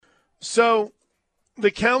So the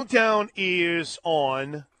countdown is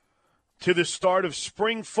on to the start of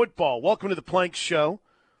spring football. Welcome to the Plank Show.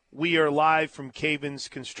 We are live from Cavens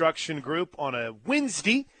Construction Group on a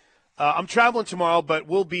Wednesday. I'm traveling tomorrow, but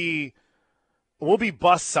we'll be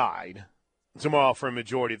bus side tomorrow for a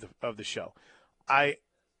majority of the show. I'm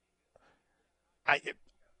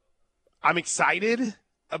excited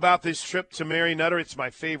about this trip to Mary Nutter. It's my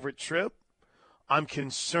favorite trip. I'm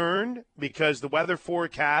concerned because the weather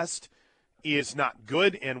forecast is not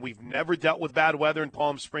good, and we've never dealt with bad weather in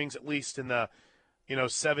Palm Springs, at least in the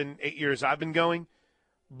 7-8 years I've been going.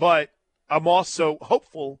 But I'm also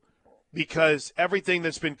hopeful because everything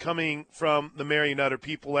that's been coming from the Mary Nutter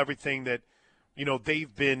people, everything that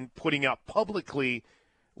they've been putting out publicly,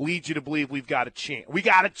 leads you to believe we've got a chance. We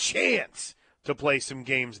got a chance to play some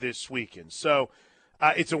games this weekend. So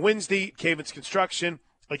it's a Wednesday, Cavens Construction.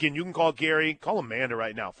 Again, you can call Gary, call Amanda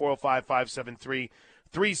right now,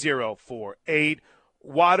 405-573-3048.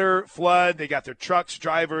 Water, flood, they got their trucks,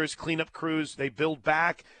 drivers, cleanup crews. They build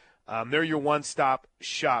back. They're your one-stop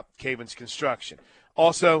shop, Cavens Construction.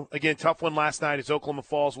 Also, again, tough one last night is Oklahoma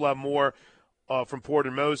Falls. We'll have more from Porter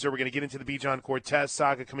Moser. We're going to get into the Bijan Cortez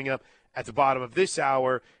saga coming up at the bottom of this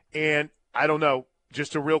hour. And I don't know,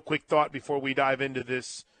 just a real quick thought before we dive into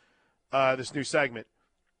this new segment.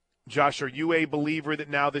 Josh, are you a believer that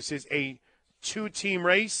now this is a two-team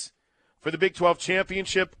race for the Big 12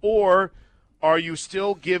 championship, or are you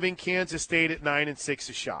still giving Kansas State at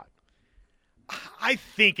 9-6 a shot? I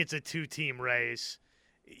think it's a two-team race.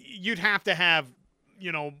 You'd have to have,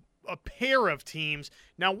 a pair of teams.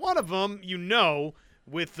 Now, one of them,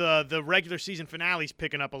 with the regular season finales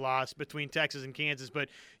picking up a loss between Texas and Kansas, but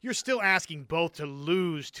you're still asking both to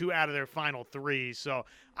lose 2 out of their final 3. So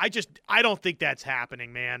I don't think that's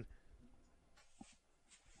happening, man.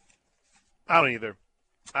 I don't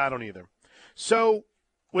either. So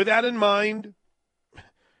with that in mind,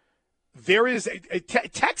 there is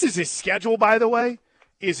Texas's schedule, by the way,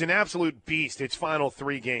 is an absolute beast. Its final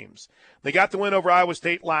 3 games. They got the win over Iowa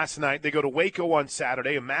State last night. They go to Waco on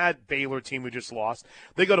Saturday, a mad Baylor team who just lost.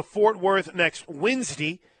 They go to Fort Worth next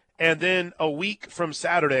Wednesday, and then a week from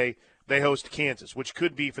Saturday, they host Kansas, which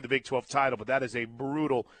could be for the Big 12 title, but that is a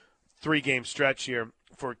brutal 3-game stretch here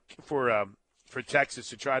for Texas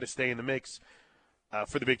to try to stay in the mix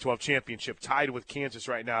for the Big 12 championship, tied with Kansas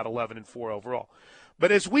right now at 11-4 overall.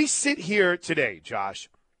 But as we sit here today, Josh,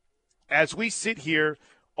 as we sit here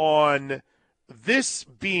on this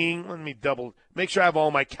being, make sure I have all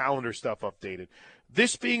my calendar stuff updated.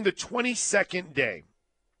 This being the 22nd day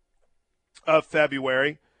of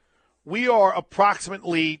February, we are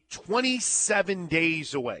approximately 27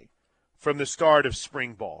 days away from the start of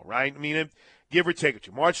spring ball, right? I mean, give or take.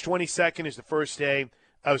 March 22nd is the first day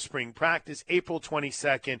of spring practice. April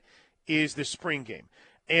 22nd is the spring game.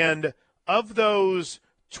 And of those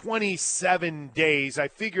 27 days, I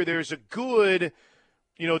figure there's a good,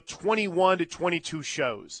 21 to 22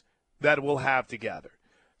 shows that we'll have together.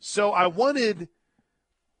 So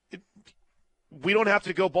we don't have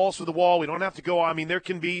to go balls to the wall. We don't have to go, there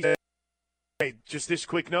can be, just this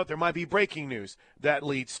quick note, there might be breaking news that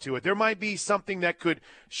leads to it. There might be something that could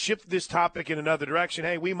shift this topic in another direction.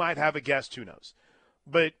 Hey, we might have a guest, who knows.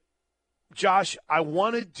 But, Josh, I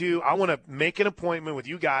want to make an appointment with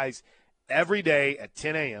you guys every day at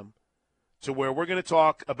 10 a.m. to where we're going to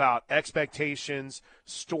talk about expectations,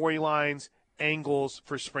 storylines, angles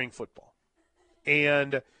for spring football.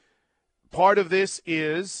 And part of this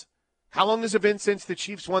is, how long has it been since the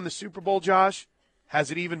Chiefs won the Super Bowl, Josh?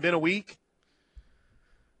 Has it even been a week?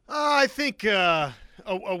 I think a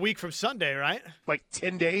week from Sunday, right? Like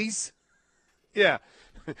 10 days? Yeah.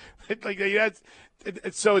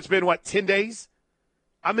 So it's been, 10 days?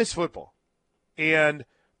 I miss football. And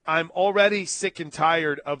I'm already sick and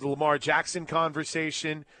tired of the Lamar Jackson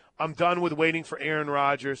conversation. I'm done with waiting for Aaron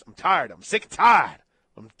Rodgers. I'm tired. I'm sick and tired.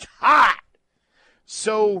 I'm tired.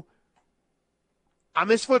 So I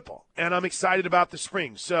miss football, and I'm excited about the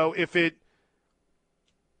spring. So if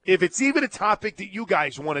it's even a topic that you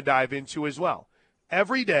guys want to dive into as well,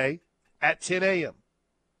 every day at 10 a.m.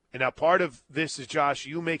 And now part of this is, Josh,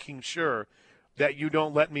 you making sure that you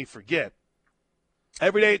don't let me forget.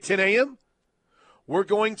 Every day at 10 a.m., we're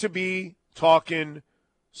going to be talking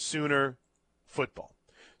Sooner football.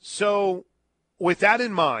 So with that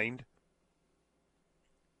in mind,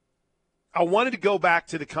 I wanted to go back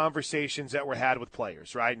to the conversations that were had with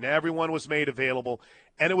players, right? And everyone was made available,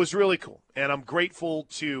 and it was really cool. And I'm grateful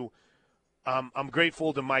to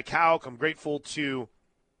Mike Houck. I'm grateful to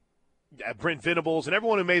Brent Venables and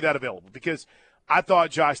everyone who made that available, because I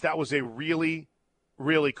thought, Josh, that was a really,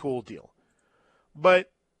 really cool deal.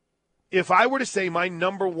 But if I were to say my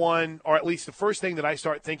number one, or at least the first thing that I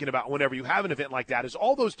start thinking about whenever you have an event like that, is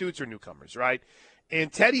all those dudes are newcomers, right?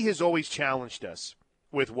 And Teddy has always challenged us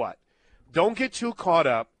with what? Don't get too caught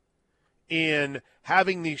up in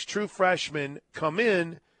having these true freshmen come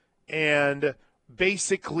in and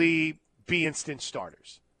basically be instant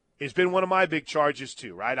starters. It's been one of my big charges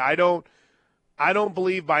too, right? I don't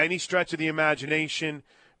believe by any stretch of the imagination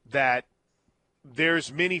that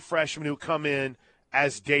there's many freshmen who come in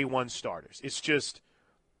as day one starters. It's just,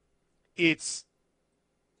 it's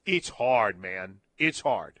hard, man. It's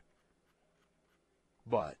hard.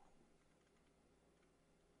 But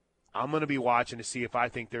I'm going to be watching to see if I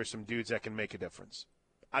think there's some dudes that can make a difference.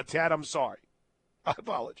 Tad, I'm sorry. I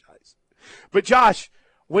apologize. But, Josh,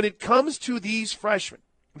 when it comes to these freshmen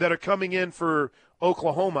that are coming in for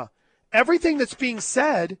Oklahoma, everything that's being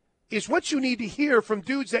said is what you need to hear from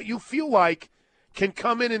dudes that you feel like can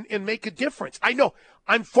come in and make a difference. I know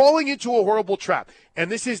I'm falling into a horrible trap,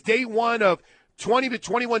 and this is day one of 20 to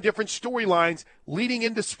 21 different storylines leading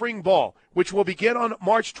into spring ball, which will begin on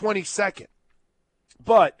March 22nd.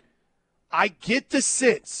 But I get the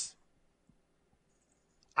sense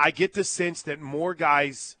that more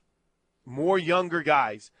guys, more younger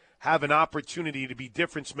guys, have an opportunity to be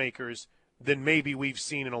difference makers than maybe we've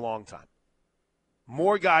seen in a long time.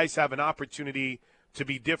 More guys have an opportunity to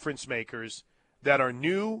be difference makers that are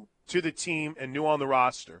new to the team and new on the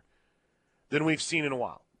roster than we've seen in a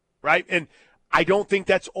while, right? And I don't think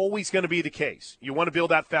that's always going to be the case. You want to build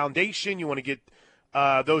that foundation. You want to get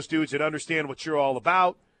those dudes that understand what you're all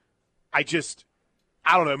about. I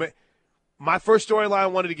don't know. My first storyline I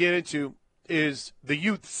wanted to get into is the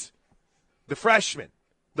youths, the freshmen,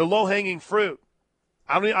 the low-hanging fruit.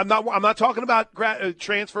 I'm not talking about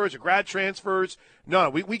transfers or grad transfers. No,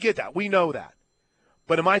 we get that. We know that.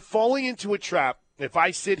 But am I falling into a trap if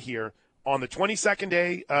I sit here on the 22nd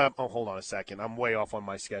day? Hold on a second. I'm way off on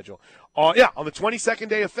my schedule. On the 22nd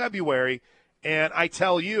day of February, and I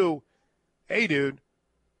tell you, hey, dude,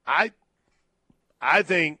 I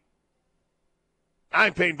think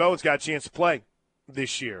Peyton Bowen's got a chance to play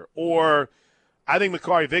this year. Or I think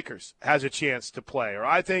Makari Vickers has a chance to play. Or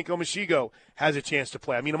I think Omashigo has a chance to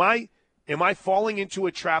play. I mean, am I falling into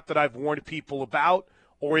a trap that I've warned people about?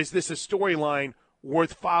 Or is this a storyline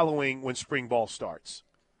worth following when spring ball starts?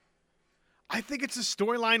 I think it's a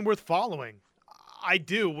storyline worth following. I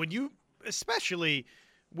do. When you, especially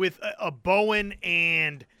with a Bowen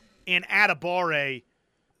and Adibare,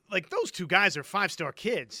 like those two guys are 5-star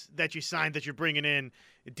kids that you signed that you're bringing in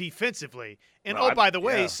defensively. And, by the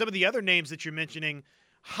way, some of the other names that you're mentioning,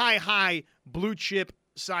 high blue chip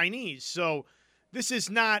signees. So this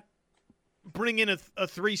is not bring in a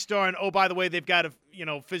 3-star and, by the way, they've got to,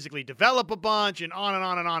 physically develop a bunch and on and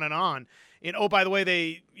on and on and on. And, by the way,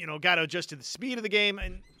 they, got to adjust to the speed of the game.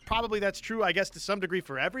 And probably that's true, I guess, to some degree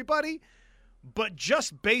for everybody. But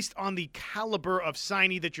just based on the caliber of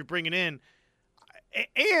signee that you're bringing in,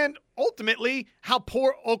 and ultimately how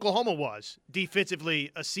poor Oklahoma was defensively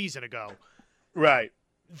a season ago. Right.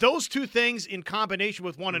 Those two things in combination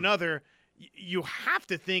with one another, you have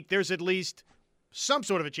to think there's at least some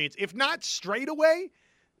sort of a chance. If not straight away,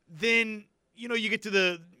 then, you get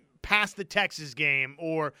to past the Texas game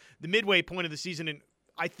or the midway point of the season, and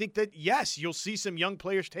I think that, yes, you'll see some young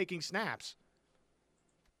players taking snaps.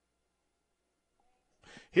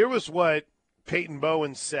 Here was what Peyton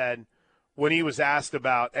Bowen said when he was asked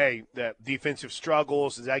about, hey, the defensive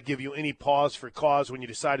struggles, does that give you any pause for cause when you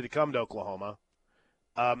decided to come to Oklahoma?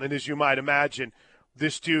 And as you might imagine,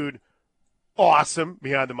 this dude, awesome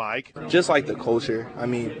behind the mic. Just like the culture. I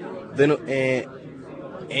mean,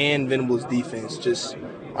 and Venable's defense, just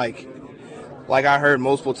like I heard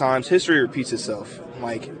multiple times, history repeats itself.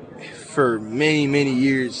 Like, for many, many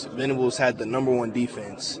years, Venables had the number one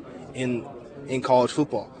defense in college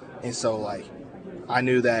football. And so, like, I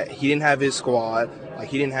knew that he didn't have his squad, like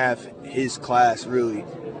he didn't have his class really.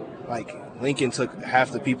 Like Lincoln took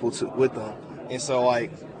half the people with them, and so like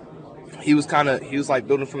he was like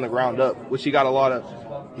building from the ground up, which he got a lot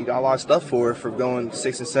of stuff for going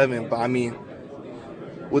 6 and 7. But I mean,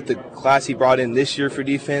 with the class he brought in this year for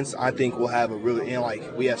defense, I think we'll have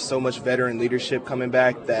we have so much veteran leadership coming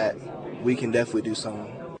back that we can definitely do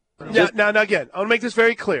something. Now again, I want to make this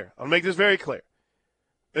very clear.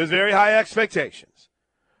 There's very high expectations.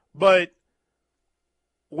 But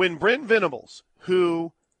when Brent Venables,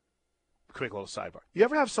 who, quick little sidebar, you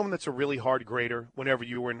ever have someone that's a really hard grader whenever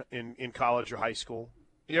you were in college or high school?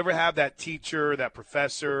 You ever have that teacher, that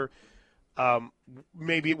professor,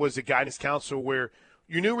 maybe it was a guidance counselor where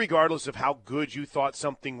you knew regardless of how good you thought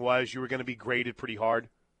something was, you were going to be graded pretty hard?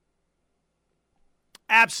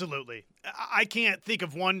 Absolutely. I can't think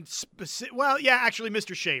of one specific. Well, yeah, actually,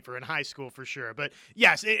 Mr. Schaefer in high school for sure. But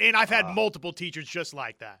yes, and I've had multiple teachers just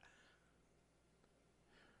like that.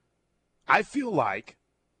 I feel like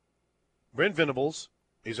Brent Venables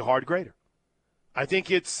is a hard grader. I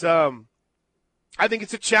think it's a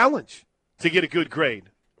challenge to get a good grade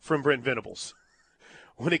from Brent Venables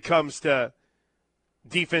when it comes to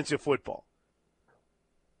defensive football.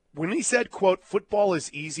 When he said, quote, football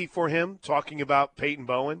is easy for him, talking about Peyton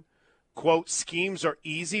Bowen, quote, schemes are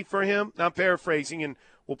easy for him. Now I'm paraphrasing, and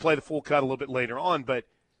we'll play the full cut a little bit later on, but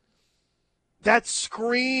that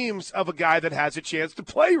screams of a guy that has a chance to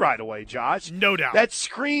play right away, Josh. No doubt. That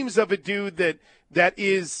screams of a dude that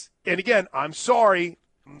is, and again, I'm sorry,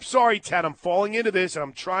 Ted, I'm falling into this, and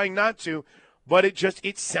I'm trying not to, but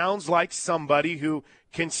it sounds like somebody who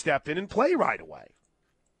can step in and play right away.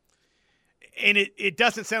 And it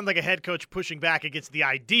doesn't sound like a head coach pushing back against the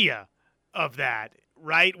idea of that,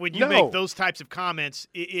 right? When you make those types of comments,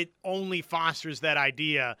 it only fosters that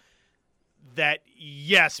idea that,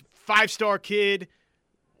 yes, 5-star kid,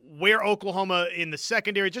 where Oklahoma in the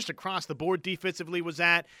secondary, just across the board defensively was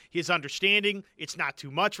at, his understanding, it's not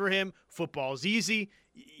too much for him, football's easy.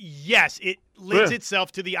 Yes, it lends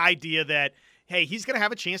itself to the idea that, hey, he's going to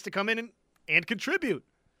have a chance to come in and contribute.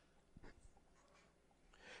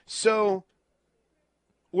 So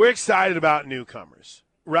we're excited about newcomers,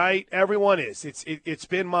 right? Everyone is. It's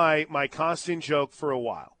been my constant joke for a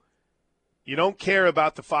while. You don't care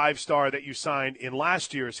about the 5-star that you signed in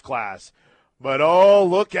last year's class, but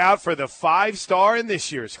look out for the 5-star in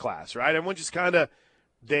this year's class, right? Everyone just kind of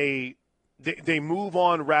they move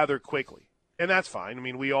on rather quickly, and that's fine. I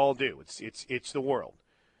mean, we all do. It's the world.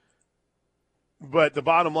 But the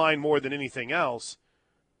bottom line, more than anything else,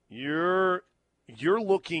 you're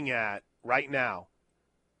looking at right now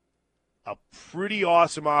a pretty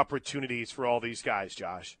awesome opportunities for all these guys,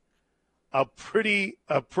 Josh. A pretty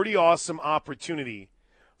awesome opportunity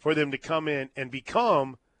for them to come in and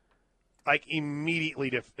become like immediate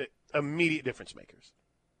difference makers.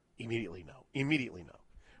 Immediately no.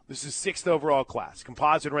 This is 6th overall class,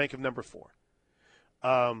 composite rank of number 4.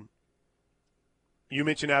 You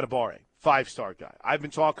mentioned Adibare, 5-star guy. I've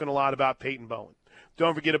been talking a lot about Peyton Bowen.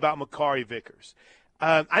 Don't forget about Makari Vickers.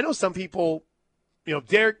 I know some people,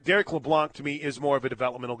 Derek LeBlanc to me is more of a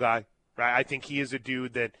developmental guy, right? I think he is a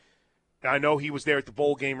dude that I know he was there at the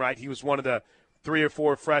bowl game, right? He was one of the 3 or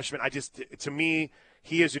 4 freshmen. To me,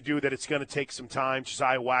 he is a dude that it's going to take some time.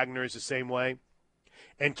 Josiah Wagner is the same way.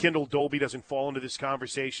 And Kendall Dolby doesn't fall into this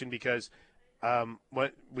conversation because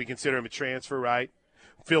we consider him a transfer, right?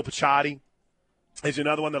 Phil Picciotti is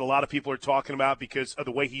another one that a lot of people are talking about because of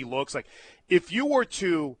the way he looks. Like, if you were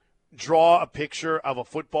to draw a picture of a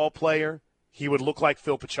football player, he would look like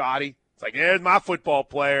Phil Picciotti. It's like, there's my football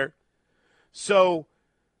player. So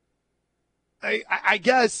I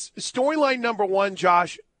guess storyline number 1,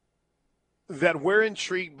 Josh, that we're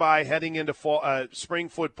intrigued by heading into spring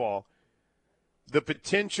football, the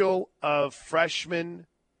potential of freshmen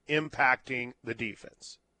impacting the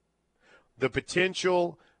defense. The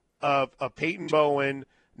potential of Peyton Bowen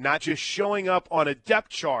not just showing up on a depth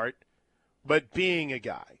chart, but being a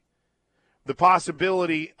guy. The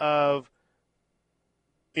possibility of,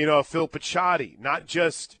 Phil Picciotti not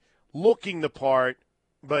just looking the part,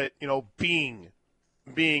 but, being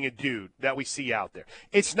a dude that we see out there.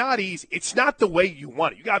 It's not easy. It's not the way you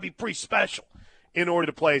want it. You got to be pretty special in order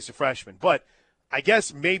to play as a freshman. But I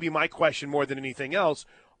guess maybe my question more than anything else,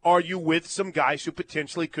 are you with some guys who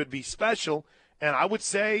potentially could be special? And I would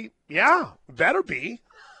say, yeah, better be.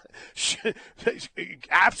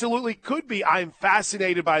 Absolutely could be. I'm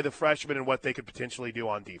fascinated by the freshmen and what they could potentially do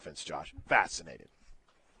on defense, Josh. Fascinated.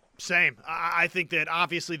 Same. I think that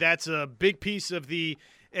obviously that's a big piece of the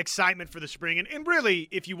excitement for the spring. And really,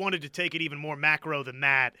 if you wanted to take it even more macro than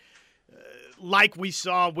that, like we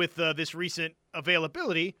saw with this recent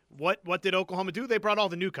availability, what did Oklahoma do? They brought all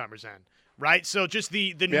the newcomers in, right? So just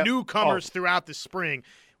the newcomers throughout the spring,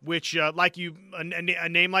 which like a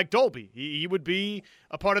name like Dolby, he would be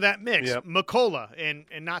a part of that mix. Yep. McCullough, and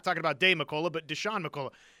not talking about Dave McCullough, but Deshaun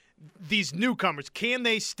McCullough. These newcomers, can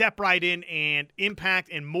they step right in and impact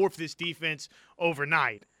and morph this defense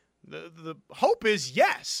overnight? The hope is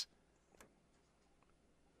yes.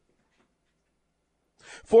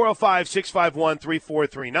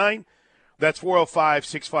 405-651-3439. That's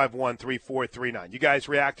 405-651-3439. You guys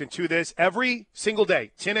reacting to this every single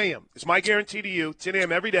day, 10 a.m. It's my guarantee to you, 10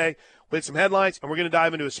 a.m. every day. With some headlines, and we're going to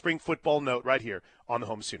dive into a spring football note right here on the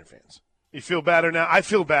Home of Sooner Fans. You feel better now? I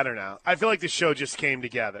feel better now. I feel like the show just came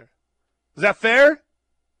together. Is that fair?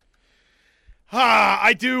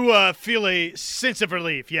 I do feel a sense of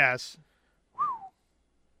relief, yes.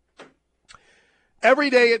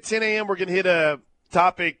 Every day at 10 a.m., we're going to hit a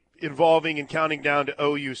topic involving and counting down to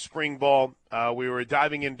OU spring ball. We were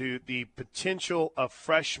diving into the potential of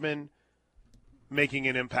freshmen making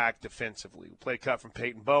an impact defensively. We played a cut from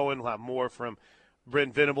Peyton Bowen. We'll have more from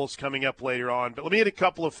Brent Venables coming up later on. But let me hit a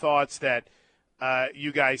couple of thoughts that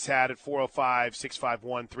you guys had at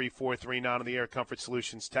 405-651-3439 on the Air Comfort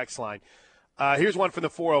Solutions text line. Here's one from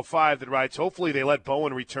the 405 that writes, hopefully they let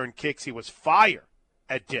Bowen return kicks. He was fire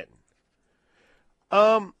at Denton.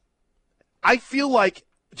 I feel like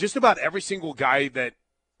just about every single guy that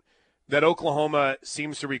Oklahoma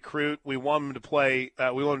seems to recruit, we want him to play.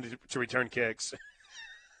 We want him to return kicks.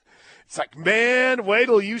 It's like, man, wait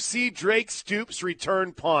till you see Drake Stoops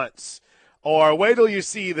return punts, or wait till you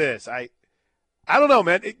see this. I don't know,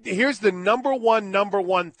 man. Here's the number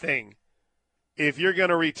one thing. If you're going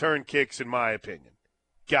to return kicks, in my opinion,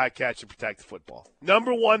 got to catch and protect the football.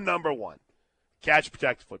 Number one, catch and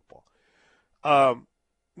protect the football.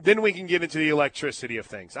 Then we can get into the electricity of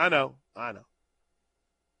things. I know.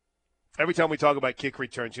 Every time we talk about kick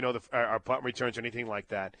returns, our punt returns or anything like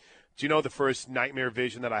that, do you know the first nightmare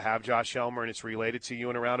vision that I have, Josh Helmer, and it's related to you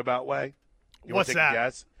in a roundabout way? You What's want to take that? a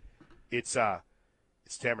guess? It's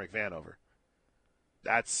Tamarick Vanover.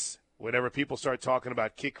 That's whenever people start talking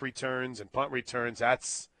about kick returns and punt returns,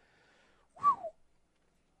 that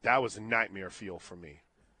was a nightmare feel for me.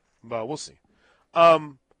 But we'll see.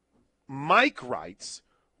 Mike writes,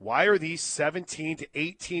 why are these 17 to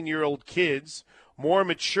 18-year-old kids more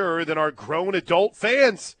mature than our grown adult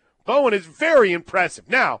fans? Bowen is very impressive.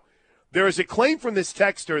 Now, there is a claim from this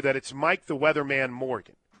texter that it's Mike the Weatherman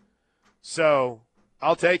Morgan. So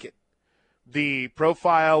I'll take it. The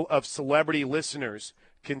profile of celebrity listeners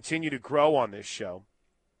continue to grow on this show.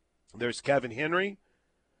 There's Kevin Henry.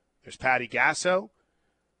 There's Patty Gasso.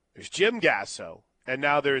 There's Jim Gasso. And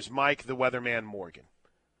now there's Mike the Weatherman Morgan,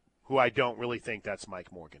 who I don't really think that's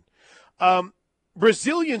Mike Morgan.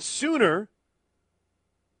 Brazilian Sooner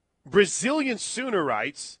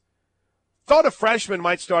writes, thought a freshman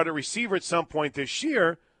might start at receiver at some point this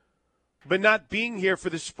year, but not being here for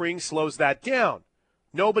the spring slows that down.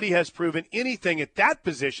 Nobody has proven anything at that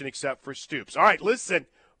position except for Stoops. All right, listen,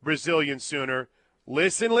 Brazilian Sooner.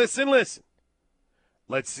 Listen.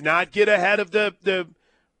 Let's not get ahead of the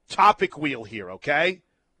topic wheel here, okay?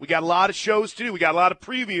 We got a lot of shows to do. We got a lot of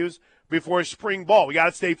previews before spring ball. We got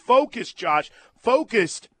to stay focused, Josh.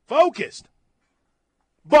 Focused.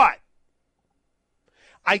 But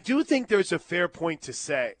I do think there's a fair point to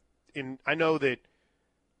say, and I know that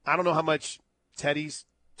I don't know how much Teddy's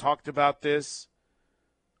talked about this.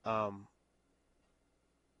 I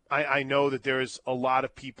know that there's a lot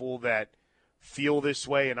of people that feel this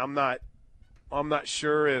way, and I'm not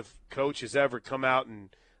sure if Coach has ever come out and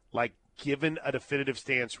given a definitive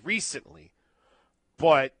stance recently,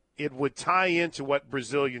 but it would tie into what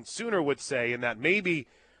Brazilian Sooner would say, in that maybe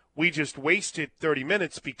we just wasted 30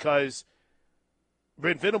 minutes because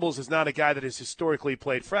Brent Venables is not a guy that has historically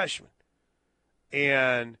played freshman.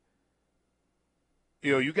 And,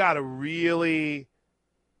 you got to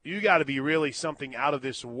be really something out of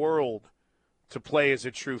this world to play as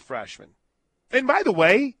a true freshman. And by the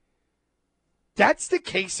way, that's the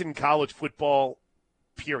case in college football,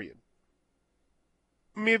 period.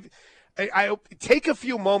 I mean, I take a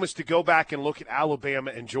few moments to go back and look at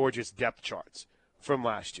Alabama and Georgia's depth charts from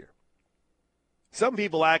last year. Some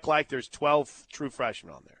people act like there's 12 true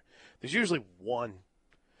freshmen on there. There's usually one.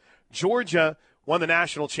 Georgia won the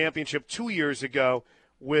national championship 2 years ago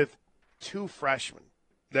with 2 freshmen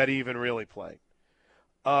that even really played.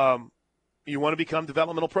 You want to become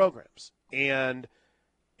developmental programs. And,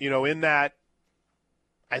 in that,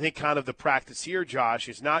 I think kind of the practice here, Josh,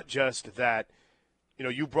 is not just that,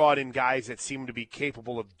 you brought in guys that seem to be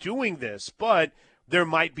capable of doing this, but there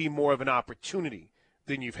might be more of an opportunity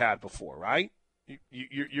than you've had before, right?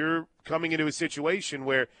 You're coming into a situation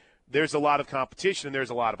where there's a lot of competition and there's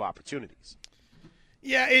a lot of opportunities.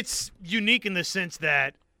 Yeah, it's unique in the sense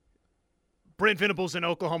that Brent Venables in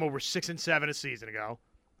Oklahoma were 6-7 a season ago.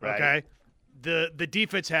 Right. Okay, the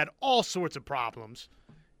defense had all sorts of problems,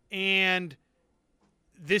 and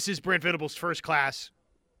this is Brent Venables' first class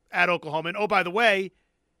at Oklahoma. And, oh, by the way,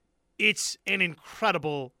 it's an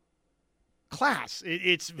incredible class.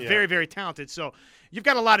 It's very, very talented. So you've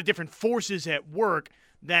got a lot of different forces at work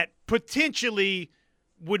that potentially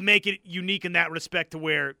would make it unique in that respect, to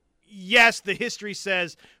where, yes, the history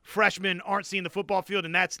says freshmen aren't seeing the football field,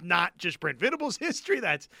 and that's not just Brent Venables' history.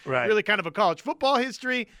 That's really kind of a college football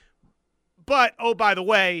history. But, oh, by the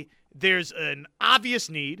way, there's an obvious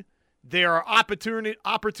need. There are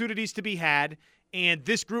opportunities to be had, and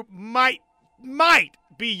this group might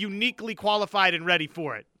be uniquely qualified and ready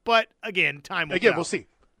for it. But, again, time will Again, tell. we'll see.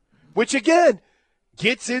 Which, again,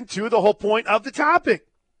 gets into the whole point of the topic.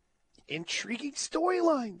 Intriguing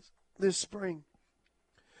storylines this spring.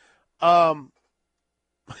 Kendall,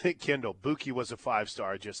 Buki was a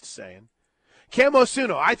 5-star, just saying. Camo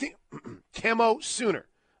Sooner, I think Camo Sooner.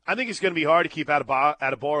 I think it's going to be hard to keep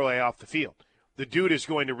Adebawore off the field. The dude is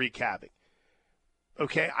going to wreak havoc.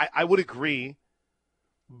 Okay, I would agree.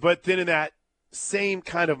 But then in that same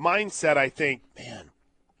kind of mindset, I think, man,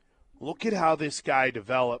 look at how this guy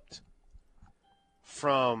developed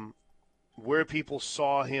from where people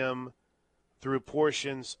saw him through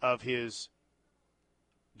portions of his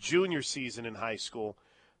junior season in high school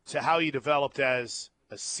to how he developed as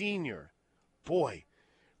a senior. Boy,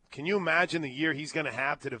 can you imagine the year he's going to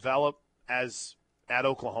have to develop as at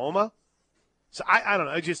Oklahoma? So I don't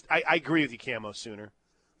know. I agree with you, Camo Sooner.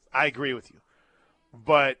 I agree with you.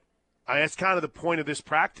 But that's kind of the point of this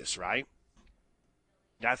practice, right?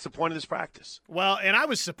 That's the point of this practice. Well, and I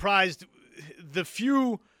was surprised the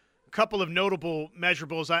few couple of notable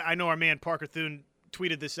measurables. I know our man Parker Thune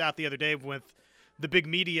tweeted this out the other day with the big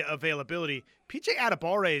media availability. PJ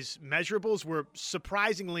Adebore's measurables were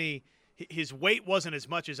surprisingly – his weight wasn't as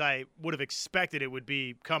much as I would have expected it would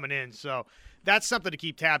be coming in. So that's something to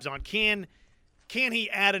keep tabs on. Can he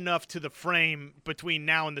add enough to the frame between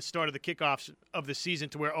now and the start of the kickoffs of the season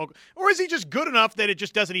to where – or is he just good enough that it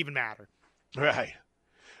just doesn't even matter? Right.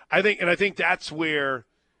 I think that's where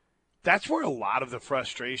a lot of the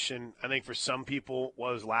frustration, I think, for some people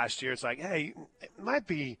was last year. It's like, hey, it might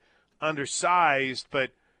be undersized,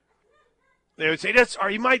 but they would say or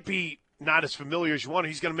he might be not as familiar as you want.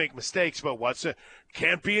 He's going to make mistakes, but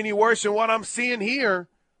can't be any worse than what I'm seeing here.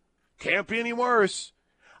 Can't be any worse.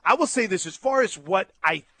 I will say this, as far as what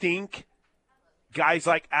I think guys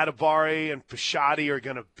like Adebawore and Pashadi are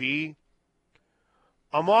going to be,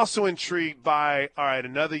 I'm also intrigued by, all right,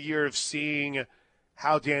 another year of seeing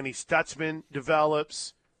how Danny Stutzman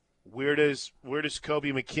develops. Where does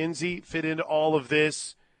Kobe McKenzie fit into all of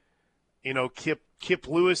this? You know, Kip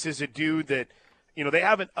Lewis is a dude that, you know, they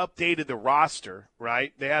haven't updated the roster,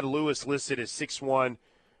 right? They had Lewis listed as 6'1",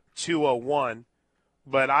 201,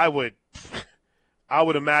 but I would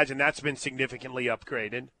imagine that's been significantly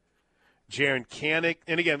upgraded. Jaron Kanik,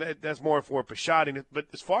 and again, that's more for Pashadi. But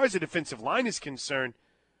as far as the defensive line is concerned,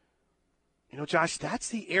 you know, Josh, that's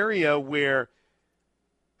the area where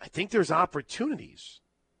I think there's opportunities,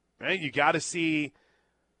 right? You got to see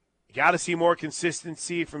more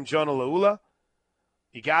consistency from Jonah Laula.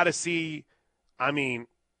 You got to see, I mean,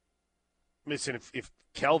 listen, if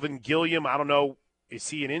Kelvin Gilliam, I don't know, is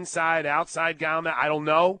he an inside, outside guy on that? I don't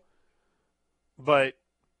know. But,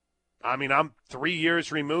 I mean, I'm 3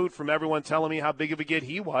 years removed from everyone telling me how big of a get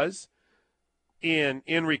he was in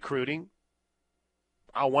recruiting.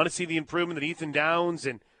 I want to see the improvement that Ethan Downs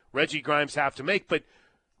and Reggie Grimes have to make. But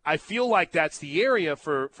I feel like that's the area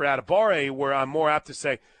for Adebawore where I'm more apt to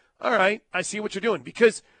say, all right, I see what you're doing.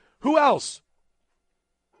 Because who else?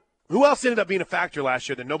 Who else ended up being a factor last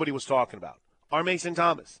year that nobody was talking about? R. Mason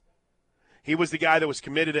Thomas. He was the guy that was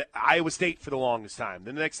committed at Iowa State for the longest time.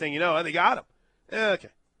 Then the next thing you know, they got him. Okay.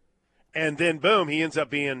 And then, boom, he ends up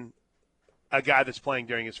being a guy that's playing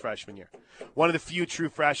during his freshman year. One of the few true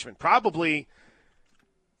freshmen. Probably,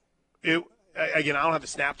 again, I don't have the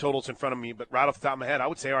snap totals in front of me, but right off the top of my head, I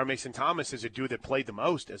would say R. Mason Thomas is a dude that played the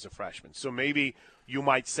most as a freshman. So maybe you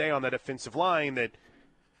might say on that offensive line that,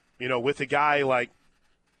 you know, with a guy like,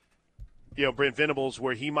 you know, Brent Venables,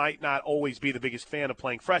 where he might not always be the biggest fan of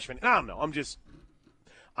playing freshmen. And I don't know.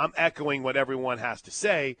 I'm echoing what everyone has to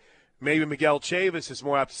say. Maybe Miguel Chavis is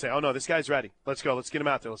more apt to say, oh, no, this guy's ready. Let's go. Let's get him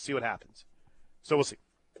out there. Let's see what happens. So we'll see.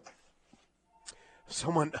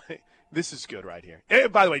 This is good right here. Hey,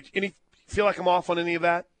 by the way, feel like I'm off on any of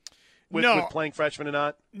that? With playing freshmen or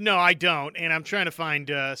not? No, I don't. And I'm trying to find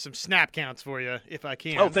some snap counts for you if I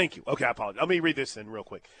can. Oh, thank you. Okay, I apologize. Let me read this in real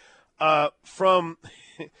quick.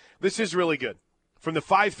 This is really good. From the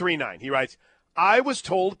 539, he writes, I was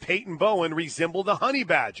told Peyton Bowen resembled a honey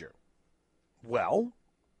badger. Well,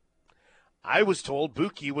 I was told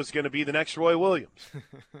Buki was going to be the next Roy Williams.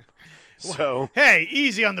 So, hey,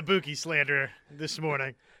 easy on the Buki slander this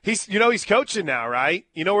morning. He's coaching now, right?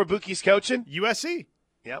 You know where Buki's coaching? USC.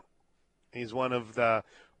 Yep. He's one of the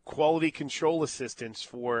quality control assistants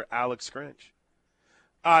for Alex Grinch.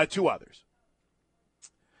 Two others.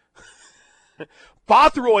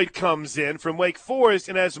 Bothroyd comes in from Wake Forest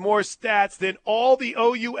and has more stats than all the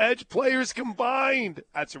OU Edge players combined.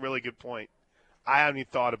 That's a really good point. I haven't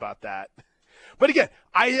even thought about that. But again,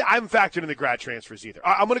 I haven't factored in the grad transfers either.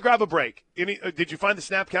 I'm going to grab a break. Did you find the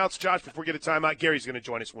snap counts, Josh, before we get a timeout? Gary's going to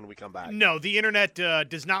join us when we come back. No, the internet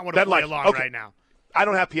does not want to play along right now. I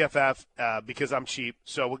don't have PFF because I'm cheap,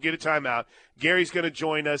 so we'll get a timeout. Gary's going to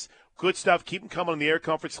join us. Good stuff. Keep them coming on the Air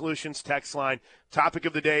Comfort Solutions text line. Topic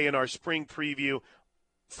of the day in our spring preview,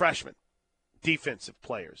 freshmen, defensive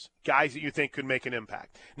players, guys that you think could make an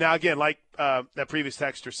impact. Now, again, like that previous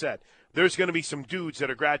texter said, there's going to be some dudes that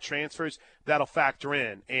are grad transfers that'll factor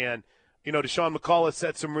in. And, Deshaun McCullough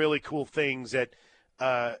said some really cool things at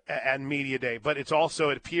Media Day. But it's also,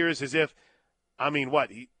 it appears as if, what,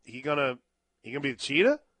 he gonna be the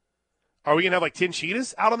cheetah? Are we going to have like 10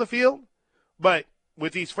 cheetahs out on the field? But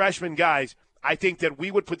with these freshman guys, I think that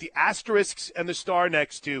we would put the asterisks and the star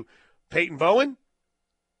next to Peyton Bowen,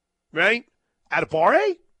 right?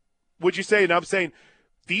 Adebawore, would you say? And I'm saying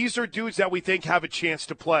these are dudes that we think have a chance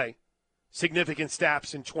to play significant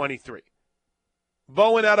snaps in 23.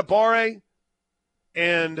 Bowen, Adebawore,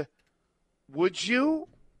 and would you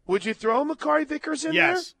throw Makari Vickers in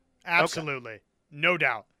there? Yes, absolutely. Okay. No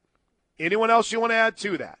doubt. Anyone else you want to add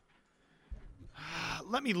to that?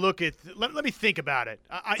 Let me look at. Let me think about it.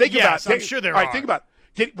 Think about it. I'm sure there are. All right, think about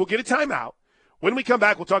it. We'll get a timeout. When we come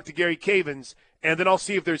back, we'll talk to Gary Cavins, and then I'll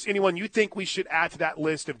see if there's anyone you think we should add to that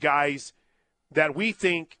list of guys that we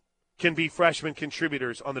think can be freshman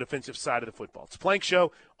contributors on the defensive side of the football. It's a Plank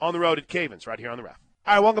Show on the road at Cavins, right here on the Ref.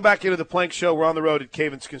 All right, welcome back into the Plank Show. We're on the road at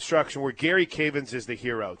Cavins Construction, where Gary Cavins is the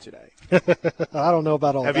hero today. I don't know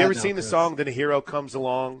about all that. Have you ever seen Chris? the song "Then a Hero Comes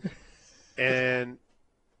Along"? And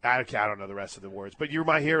I don't know the rest of the words, but you're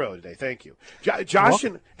my hero today. Thank you, Josh.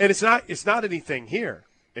 And it's not anything here.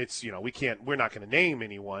 It's we're not going to name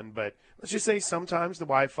anyone, but let's just say sometimes the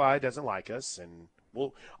Wi-Fi doesn't like us, and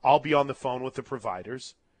I'll be on the phone with the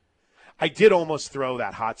providers. I did almost throw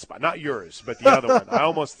that hotspot, not yours, but the other one. I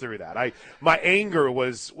almost threw that. My anger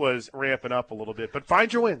was ramping up a little bit, but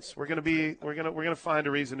find your wins. We're gonna find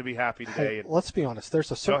a reason to be happy today. Hey, let's be honest.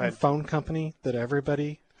 There's a certain phone company that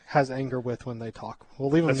everybody has anger with when they talk. We'll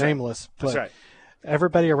leave them nameless, but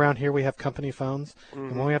everybody around here, we have company phones,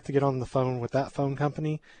 and when we have to get on the phone with that phone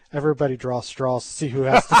company, everybody draws straws to see who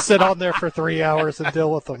has to sit on there for 3 hours and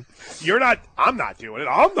deal with them. I'm not doing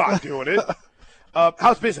it.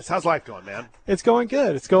 How's business? How's life going, man? It's going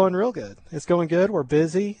good. It's going real good. It's going good. We're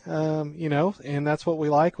busy, and that's what we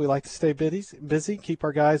like. We like to stay busy, keep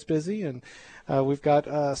our guys busy, and we've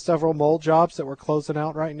got several mold jobs that we're closing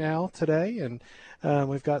out right now today, and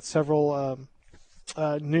we've got several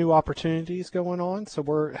new opportunities going on. So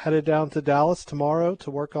we're headed down to Dallas tomorrow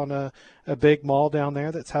to work on a big mall down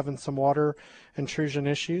there that's having some water intrusion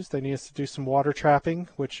issues. They need us to do some water trapping,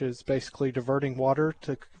 which is basically diverting water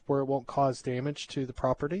to where it won't cause damage to the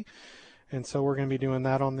property. And so we're going to be doing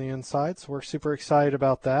that on the inside. So we're super excited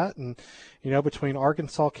about that. And, between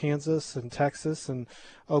Arkansas, Kansas, and Texas, and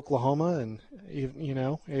Oklahoma, and,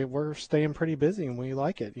 we're staying pretty busy, and we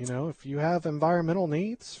like it. If you have environmental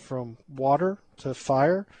needs from water to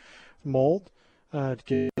fire, mold,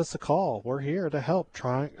 give us a call. We're here to help.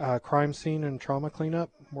 Crime scene and trauma cleanup,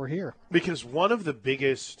 we're here. Because one of the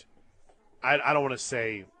biggest, I don't want to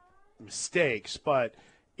say mistakes, but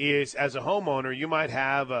is as a homeowner, you might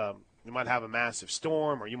have a massive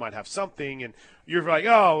storm, or you might have something, and you're like,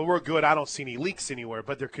 oh, we're good. I don't see any leaks anywhere.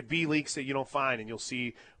 But there could be leaks that you don't find, and you'll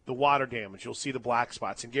see the water damage. You'll see the black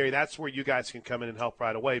spots. And, Gary, that's where you guys can come in and help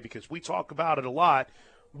right away, because we talk about it a lot.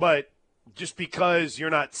 But just because you're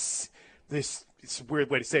not this – it's a weird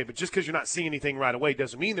way to say it, but just because you're not seeing anything right away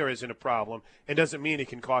doesn't mean there isn't a problem, and doesn't mean it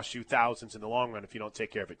can cost you thousands in the long run if you don't take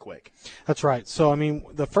care of it quick. That's right. So,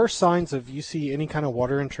 the first signs of you see any kind of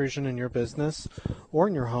water intrusion in your business or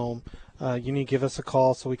in your home, you need to give us a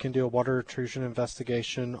call so we can do a water intrusion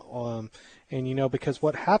investigation. And, because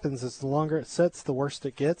what happens is the longer it sits, the worse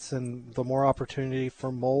it gets, and the more opportunity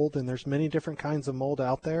for mold. And there's many different kinds of mold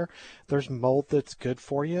out there. There's mold that's good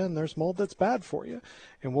for you, and there's mold that's bad for you.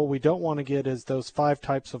 And what we don't want to get is those 5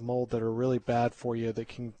 types of mold that are really bad for you that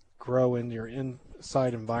can grow in your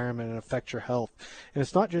inside environment and affect your health. And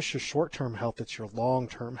it's not just your short-term health, it's your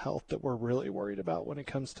long-term health that we're really worried about when it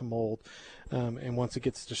comes to mold. And once it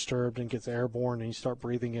gets disturbed and gets airborne and you start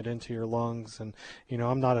breathing it into your lungs, and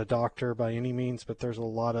I'm not a doctor by any means, but there's a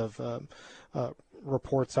lot of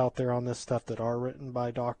reports out there on this stuff that are written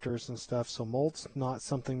by doctors and stuff. So mold's not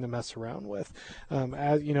something to mess around with.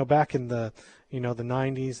 As back in the the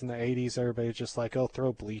 90s and the 80s, everybody was just like, oh,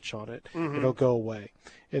 throw bleach on it. It'll go away.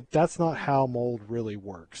 That's not how mold really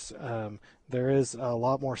works. There is a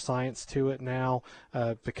lot more science to it now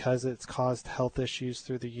because it's caused health issues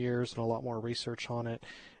through the years, and a lot more research on it.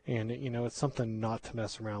 And, it's something not to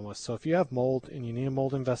mess around with. So if you have mold and you need a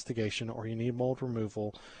mold investigation, or you need mold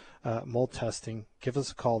removal, mold testing, give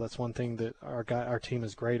us a call. That's one thing that our team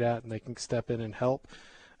is great at, and they can step in and help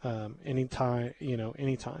anytime.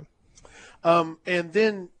 And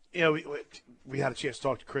then, we had a chance to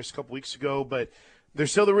talk to Chris a couple weeks ago, but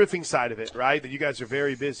there's still the roofing side of it, right, that you guys are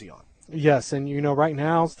very busy on. Yes, and right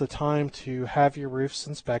now's the time to have your roofs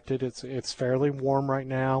inspected. It's fairly warm right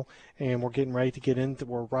now, and we're getting ready to get into.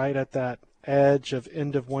 We're right at that edge of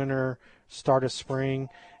end of winter, start of spring,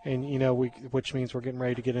 and which means we're getting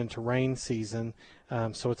ready to get into rain season.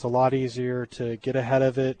 So it's a lot easier to get ahead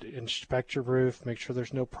of it, inspect your roof, make sure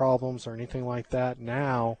there's no problems or anything like that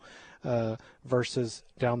now. Versus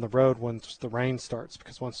down the road once the rain starts,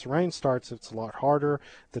 because once the rain starts, it's a lot harder.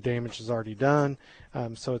 The damage is already done.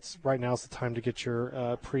 So it's right now is the time to get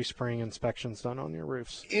your pre-spring inspections done on your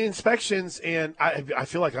roofs. Inspections, and I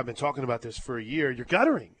feel like I've been talking about this for a year. Your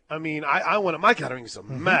guttering. I mean, I want my guttering is a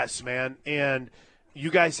mess, man. And you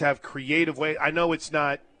guys have creative ways. I know it's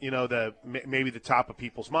not maybe the top of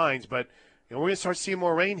people's minds, but we're going to start seeing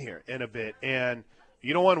more rain here in a bit, and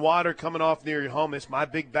you don't want water coming off near your home. It's my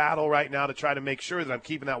big battle right now to try to make sure that I'm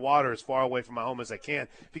keeping that water as far away from my home as I can.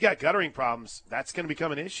 If you got guttering problems, that's going to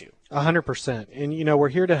become an issue. 100%. And, we're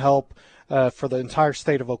here to help for the entire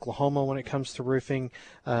state of Oklahoma when it comes to roofing.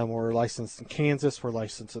 We're licensed in Kansas. We're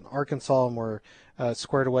licensed in Arkansas. And we're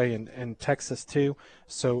squared away in Texas, too.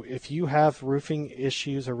 So if you have roofing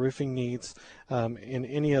issues or roofing needs in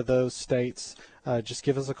any of those states, just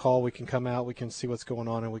give us a call. We can come out. We can see what's going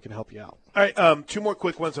on, and we can help you out. All right, two more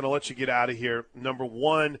quick ones, and I'll let you get out of here. Number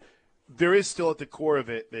one, there is still at the core of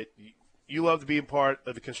it that you love to be a part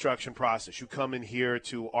of the construction process. You come in here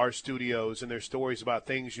to our studios, and there's stories about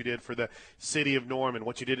things you did for the city of Norman,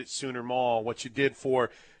 what you did at Sooner Mall, what you did for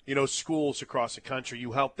schools across the country.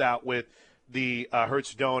 You helped out with the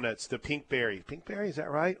Hertz Donuts, the Pinkberry, is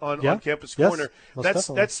that right? On Campus Corner.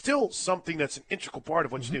 That's still something that's an integral part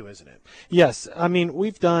of what you do, isn't it? Yes, I mean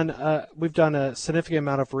we've done a significant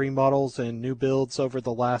amount of remodels and new builds over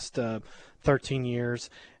the last 13 years,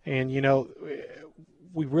 and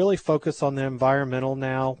we really focus on the environmental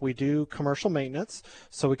now. We do commercial maintenance,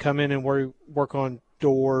 so we come in and we work on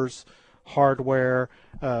doors, hardware,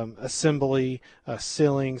 assembly,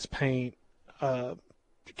 ceilings, paint,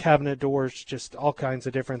 cabinet doors, just all kinds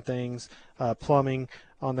of different things, plumbing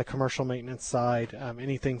on the commercial maintenance side,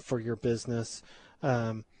 anything for your business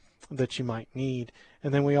that you might need.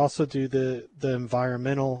 And then we also do the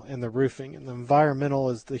environmental and the roofing. And the environmental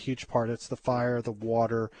is the huge part. It's the fire, the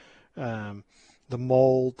water, the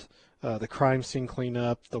mold, the crime scene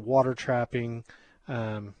cleanup, the water trapping.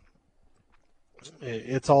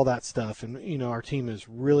 It's all that stuff, and our team is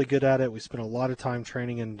really good at it. We spent a lot of time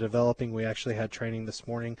training and developing. We actually had training this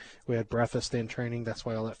morning. We had breakfast and training. That's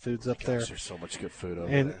why all that food's up there. There's so much good food over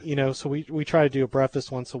there. And so we try to do a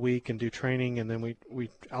breakfast once a week and do training, and then we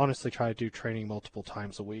honestly try to do training multiple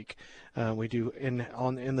times a week. We do in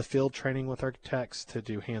the field training with our techs to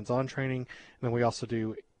do hands-on training, and then we also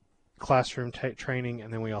do classroom training,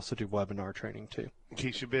 and then we also do webinar training too.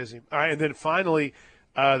 Keeps you busy. All right, and then finally.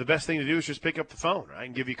 The best thing to do is just pick up the phone. I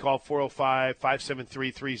can give you a call,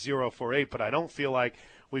 405-573-3048, but I don't feel like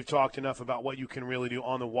we've talked enough about what you can really do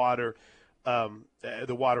on the water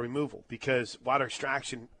removal, because water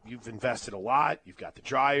extraction, you've invested a lot. You've got the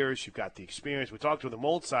dryers. You've got the experience. We talked with the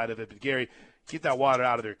mold side of it, but, Gary, get that water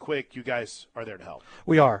out of there quick. You guys are there to help.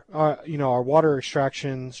 We are. Our water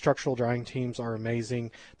extraction, structural drying teams are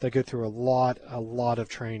amazing. They go through a lot of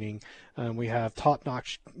training. We have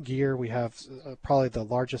top-notch gear. We have probably the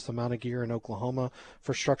largest amount of gear in Oklahoma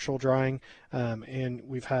for structural drying, and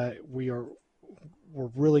we're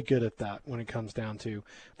really good at that when it comes down to.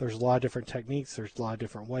 There's a lot of different techniques. There's a lot of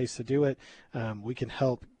different ways to do it. We can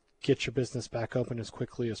help get your business back open as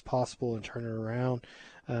quickly as possible and turn it around.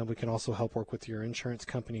 We can also help work with your insurance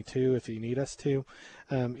company too if you need us to.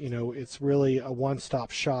 It's really a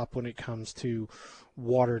one-stop shop when it comes to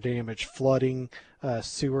water damage, flooding,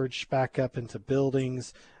 sewage back up into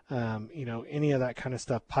buildings, any of that kind of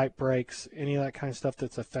stuff, pipe breaks, any of that kind of stuff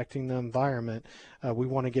that's affecting the environment. We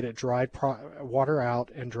want to get it water out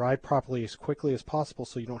and dried properly as quickly as possible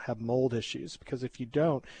so you don't have mold issues, because if you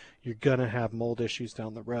don't, you're going to have mold issues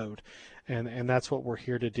down the road. And that's what we're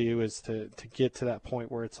here to do, is to get to that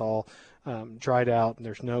point where it's all dried out and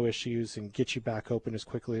there's no issues, and get you back open as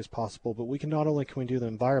quickly as possible. But we can not only do the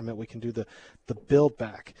environment, we can do the build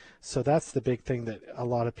back. So that's the big thing that a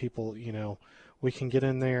lot of people, we can get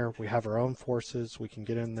in there. We have our own forces. We can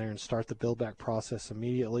get in there and start the build back process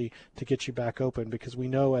immediately to get you back open, because we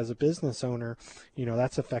know as a business owner,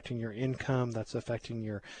 that's affecting your income. That's affecting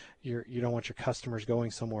you don't want your customers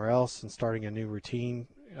going somewhere else and starting a new routine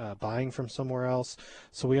buying from somewhere else.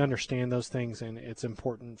 So we understand those things, and it's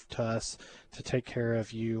important to us to take care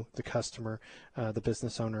of you, the customer, the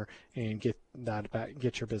business owner, and get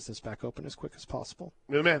your business back open as quick as possible.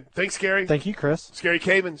 Good man. Thanks, Gary. Thank you, Chris. It's Gary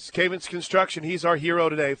Cavens, Cavens Construction. He's our hero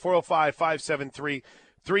today. 405-573-3048.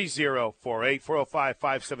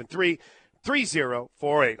 405-573-3048.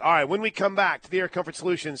 All right, when we come back to the Air Comfort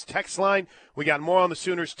Solutions text line, we got more on the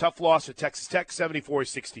Sooners' tough loss at Texas Tech,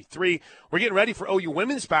 74-63. We're getting ready for OU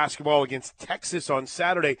women's basketball against Texas on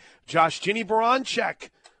Saturday. Josh Jenny Baranchek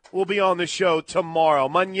will be on the show tomorrow.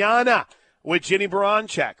 Mañana with Jenny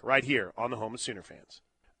Baranchek right here on the home of Sooner fans.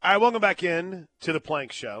 All right, welcome back in to the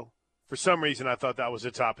Plank Show. For some reason, I thought that was the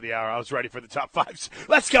top of the hour. I was ready for the top five.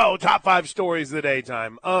 Let's go. Top five stories of the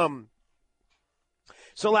daytime.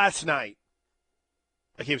 So last night,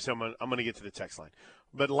 I'm going to get to the text line.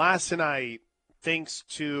 But last night, thanks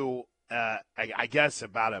to, I guess,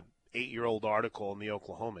 about an 8-year-old article in the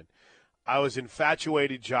Oklahoman, I was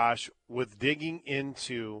infatuated, Josh, with digging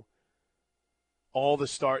into all the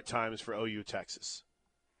start times for OU Texas.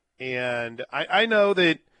 And I know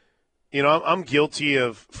that, I'm guilty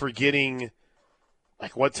of forgetting,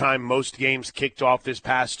 like, what time most games kicked off this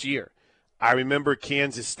past year. I remember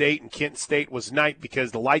Kansas State and Kent State was night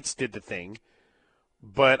because the lights did the thing.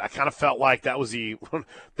 But I kind of felt like that was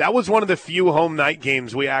one of the few home night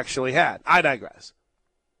games we actually had. I digress.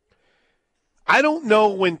 I don't know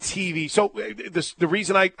when TV. So the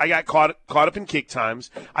reason I got caught up in kick times,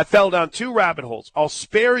 I fell down 2 rabbit holes. I'll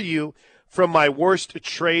spare you from my worst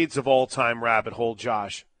trades of all time rabbit hole,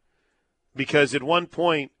 Josh, because at one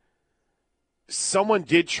point someone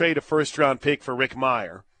did trade a first-round pick for Rick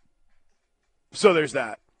Meyer. So there's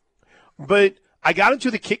that. But I got into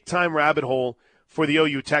the kick time rabbit hole for the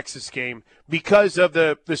OU Texas game because of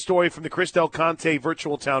the story from the Chris Del Conte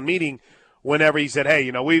virtual town meeting whenever he said,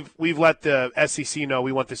 hey, we've let the SEC know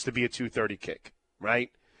we want this to be a 2:30 kick,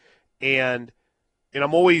 right? And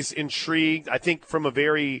I'm always intrigued, I think from a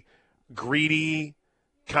very greedy,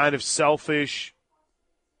 kind of selfish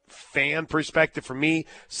fan perspective for me,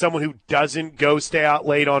 someone who doesn't go stay out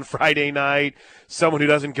late on Friday night, someone who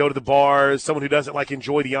doesn't go to the bars, someone who doesn't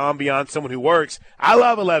enjoy the ambiance, someone who works. I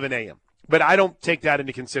love 11 a.m., but I don't take that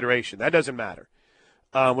into consideration. That doesn't matter.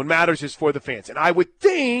 What matters is for the fans. And I would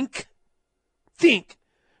think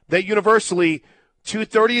that universally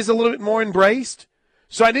 2:30 is a little bit more embraced.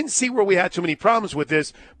 So I didn't see where we had too many problems with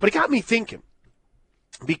this, but it got me thinking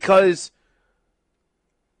because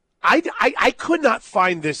I could not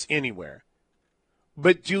find this anywhere.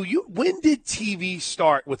 But when did TV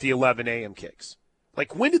start with the 11 a.m. kicks?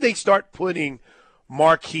 When did they start putting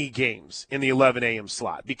marquee games in the 11 a.m.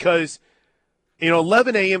 slot? Because,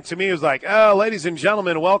 11 a.m. to me was oh, ladies and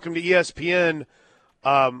gentlemen, welcome to ESPN.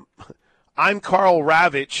 I'm Carl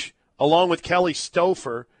Ravitch along with Kelly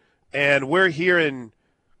Stouffer, and we're here in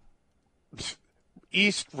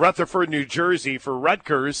East Rutherford, New Jersey for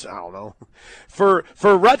Rutgers. I don't know. For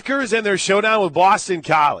Rutgers and their showdown with Boston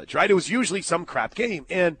College, right? It was usually some crap game.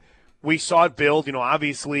 And we saw it build.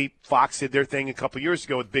 Obviously Fox did their thing a couple years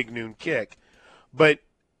ago with Big Noon Kick. But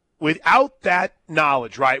without that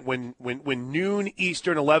knowledge, right, when noon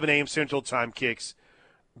Eastern, 11 a.m. Central Time kicks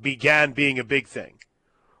began being a big thing,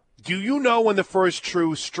 do you know when the first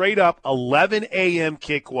true straight-up 11 a.m.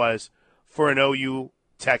 kick was for an OU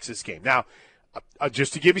Texas game? Now,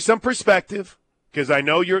 just to give you some perspective, because I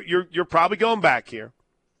know you're probably going back here.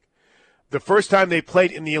 The first time they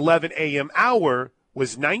played in the 11 a.m. hour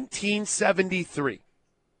was 1973.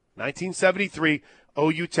 1973,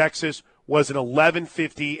 OU Texas was an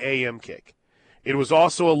 11:50 a.m. kick. It was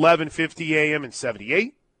also 11:50 a.m. in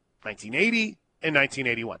 78, 1980, and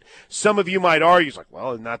 1981. Some of you might argue,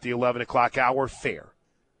 well, not the 11 o'clock hour, fair.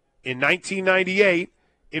 In 1998,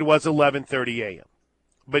 it was 11:30 a.m.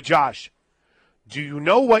 But, Josh, do you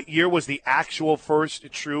know what year was the actual first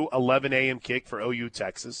true 11 a.m. kick for OU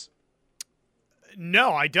Texas?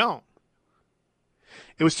 No, I don't.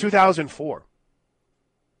 It was 2004.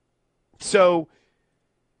 So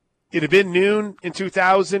it had been noon in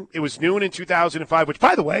 2000. It was noon in 2005, which,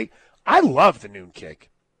 by the way, I love the noon kick.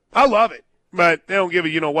 I love it. But they don't give a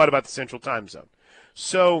you-know-what about the Central Time Zone.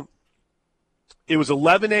 So it was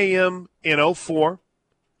 11 a.m. in 04.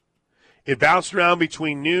 It bounced around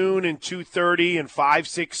between noon and 2:30 and 5,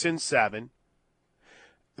 6, and 7.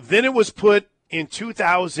 Then it was put in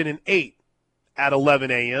 2008 at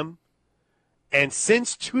 11 a.m. And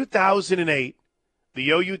since 2008, the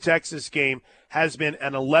OU Texas game has been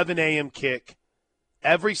an 11 a.m. kick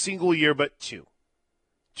every single year but 2.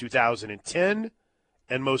 2010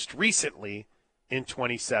 and most recently in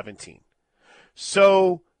 2017.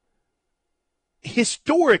 So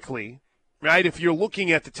historically, right? If you're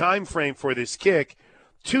looking at the time frame for this kick,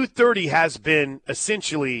 2:30 has been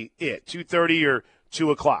essentially it. 2:30 or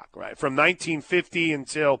 2 o'clock, right? From 1950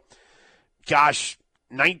 until,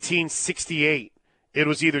 1968, it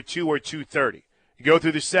was either 2 or 2:30. You go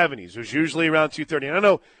through the 70s, it was usually around 2:30. And I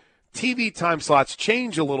know TV time slots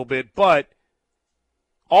change a little bit, but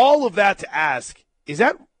all of that to ask, is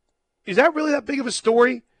that really that big of a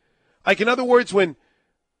story? Like, in other words, when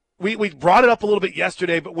we brought it up a little bit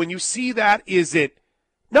yesterday, but when you see that, is it,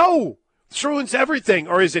 no, this ruins everything,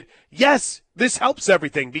 or is it, yes, this helps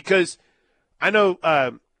everything? Because I know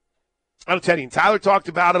Teddy and Tyler talked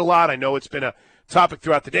about it a lot. I know it's been a topic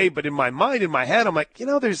throughout the day, but in my mind, in my head, I'm like,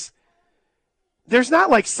 there's not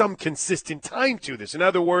like some consistent time to this. In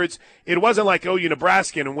other words, it wasn't like OU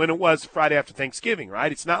Nebraska and when it was Friday after Thanksgiving,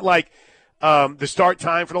 right? It's not like the start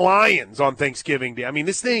time for the Lions on Thanksgiving Day. I mean,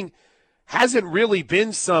 this thing hasn't really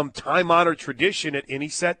been some time-honored tradition at any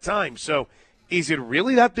set time. So is it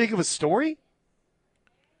really that big of a story?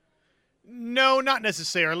 No, not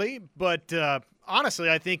necessarily. But honestly,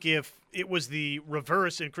 I think if it was the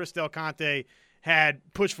reverse and Chris Del Conte had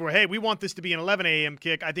pushed for, hey, we want this to be an 11 a.m.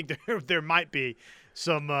 kick, I think there might be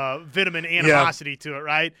some venom and animosity to it,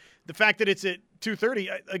 right? The fact that it's at 2:30,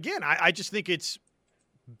 again, I just think it's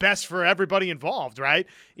best for everybody involved, right?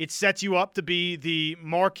 It sets you up to be the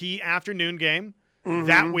marquee afternoon game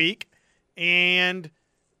that week, and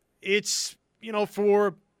it's,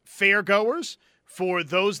 for fair goers, for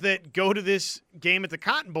those that go to this game at the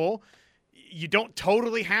Cotton Bowl, you don't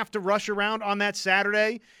totally have to rush around on that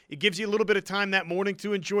Saturday. It gives you a little bit of time that morning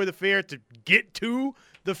to enjoy the fair, to get to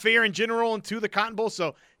the fair in general and to the Cotton Bowl.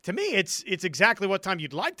 So to me, it's exactly what time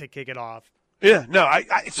you'd like to kick it off. Yeah, no,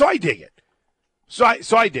 so I dig it. So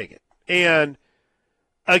I dig it. And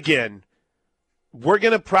again, we're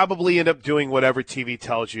going to probably end up doing whatever TV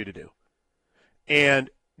tells you to do. And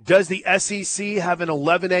does the SEC have an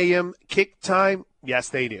 11 a.m. kick time? Yes,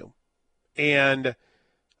 they do. And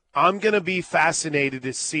I'm going to be fascinated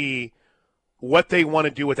to see what they want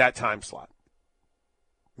to do with that time slot.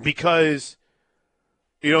 Because,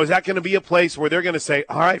 is that going to be a place where they're going to say,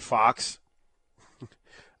 all right, Fox,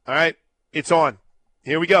 all right, it's on.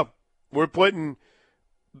 Here we go. We're putting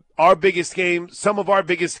our biggest game, some of our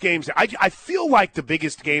biggest games. I feel like the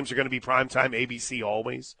biggest games are going to be primetime ABC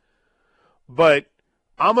always. But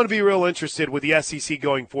I'm going to be real interested with the SEC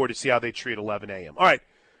going forward to see how they treat 11 a.m. All right.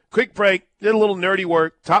 Quick break, did a little nerdy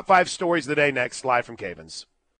work. Top 5 stories of the day next, live from Cavens.